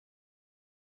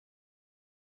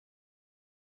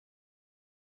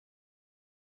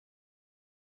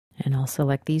And I'll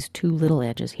select these two little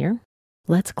edges here.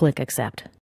 Let's click Accept.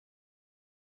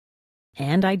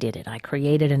 And I did it. I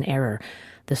created an error.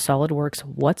 The SOLIDWORKS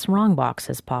What's Wrong box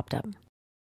has popped up.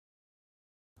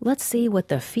 Let's see what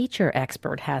the Feature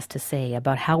Expert has to say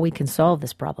about how we can solve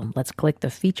this problem. Let's click the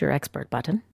Feature Expert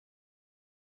button.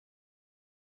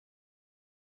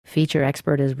 Feature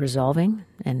Expert is resolving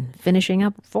and finishing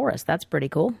up for us. That's pretty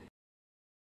cool.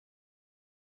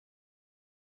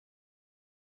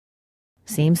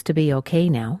 Seems to be okay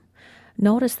now.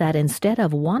 Notice that instead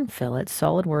of one fillet,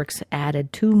 SOLIDWORKS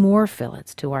added 2 more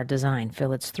fillets to our design,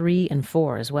 fillets 3 and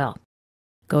 4 as well.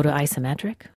 Go to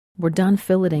Isometric. We're done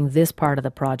filleting this part of the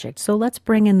project, so let's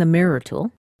bring in the Mirror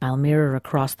tool. I'll mirror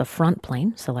across the front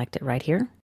plane, select it right here.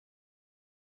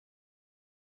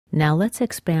 Now let's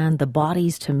expand the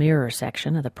Bodies to Mirror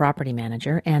section of the Property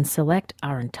Manager and select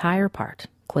our entire part.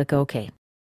 Click OK.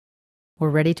 We're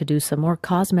ready to do some more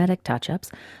cosmetic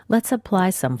touch-ups. Let's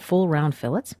apply some full round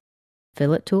fillets.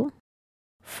 Fillet tool,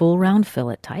 full round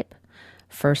fillet type,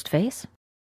 first face,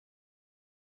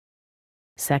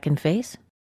 second face,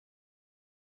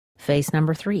 face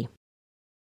number 3.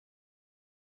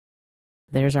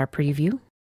 There's our preview.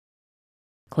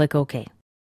 Click OK.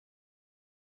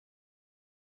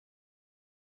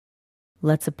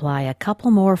 Let's apply a couple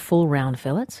more full round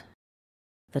fillets.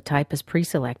 The type is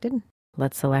pre-selected.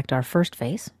 Let's select our first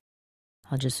face.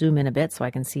 I'll just zoom in a bit so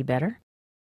I can see better.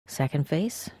 Second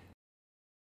face.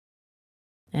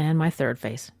 And my third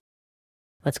face.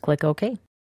 Let's click OK.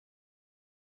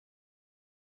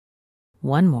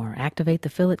 One more. Activate the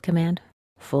fillet command.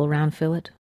 Full round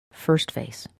fillet. First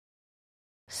face.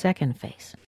 Second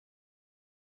face.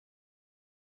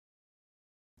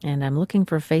 And I'm looking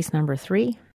for face number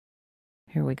 3.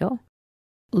 Here we go.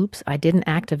 Oops, I didn't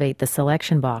activate the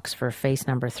selection box for face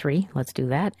number 3. Let's do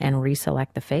that and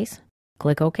reselect the face.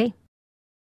 Click OK.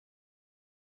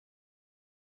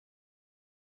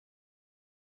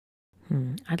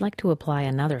 I'd like to apply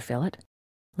another fillet.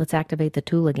 Let's activate the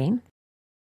tool again.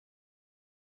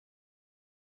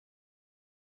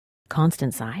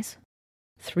 Constant size.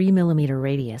 3 millimeter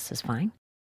radius is fine.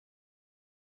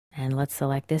 And let's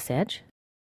select this edge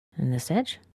and this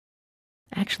edge.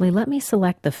 Actually, let me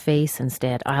select the face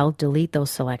instead. I'll delete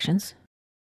those selections.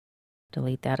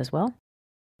 Delete that as well.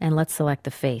 And let's select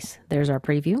the face. There's our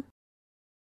preview.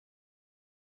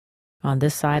 On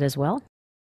this side as well.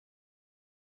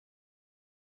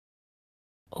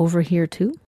 Over here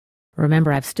too.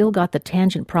 Remember, I've still got the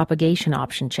tangent propagation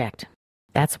option checked.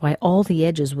 That's why all the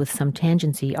edges with some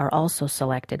tangency are also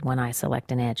selected when I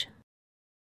select an edge.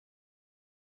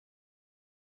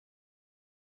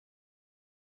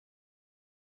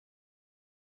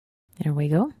 There we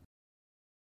go.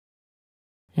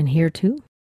 And here too.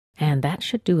 And that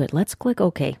should do it. Let's click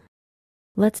OK.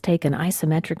 Let's take an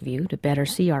isometric view to better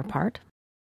see our part.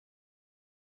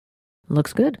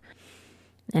 Looks good.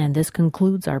 And this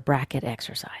concludes our bracket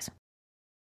exercise.